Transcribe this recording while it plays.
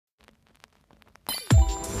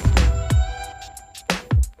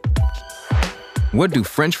What do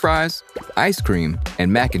French fries, ice cream,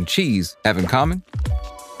 and mac and cheese have in common?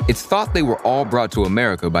 It's thought they were all brought to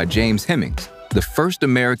America by James Hemings, the first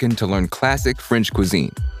American to learn classic French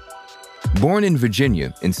cuisine. Born in Virginia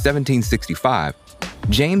in 1765,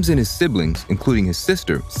 James and his siblings, including his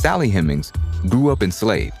sister, Sally Hemings, grew up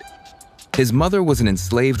enslaved. His mother was an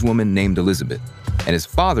enslaved woman named Elizabeth, and his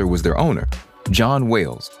father was their owner, John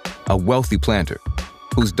Wales, a wealthy planter,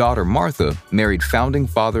 whose daughter Martha married founding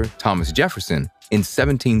father Thomas Jefferson in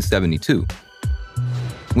 1772.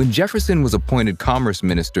 When Jefferson was appointed commerce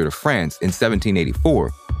minister to France in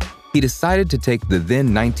 1784, he decided to take the then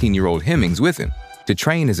 19-year-old Hemings with him to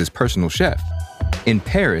train as his personal chef. In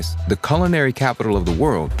Paris, the culinary capital of the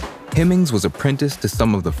world, Hemings was apprenticed to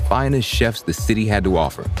some of the finest chefs the city had to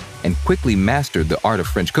offer and quickly mastered the art of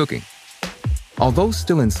French cooking. Although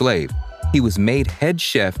still enslaved, he was made head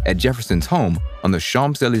chef at Jefferson's home on the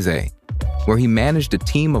Champs-Élysées, where he managed a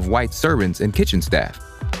team of white servants and kitchen staff,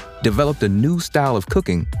 developed a new style of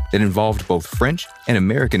cooking that involved both French and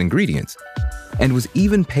American ingredients, and was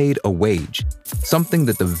even paid a wage, something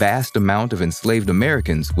that the vast amount of enslaved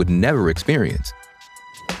Americans would never experience.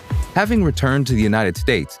 Having returned to the United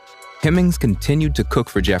States, Hemings continued to cook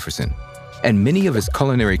for Jefferson, and many of his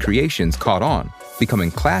culinary creations caught on, becoming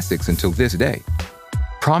classics until this day.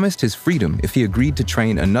 Promised his freedom if he agreed to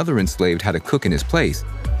train another enslaved how to cook in his place,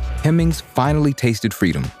 Hemings finally tasted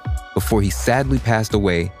freedom before he sadly passed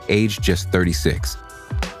away, aged just 36.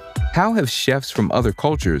 How have chefs from other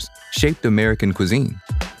cultures shaped American cuisine?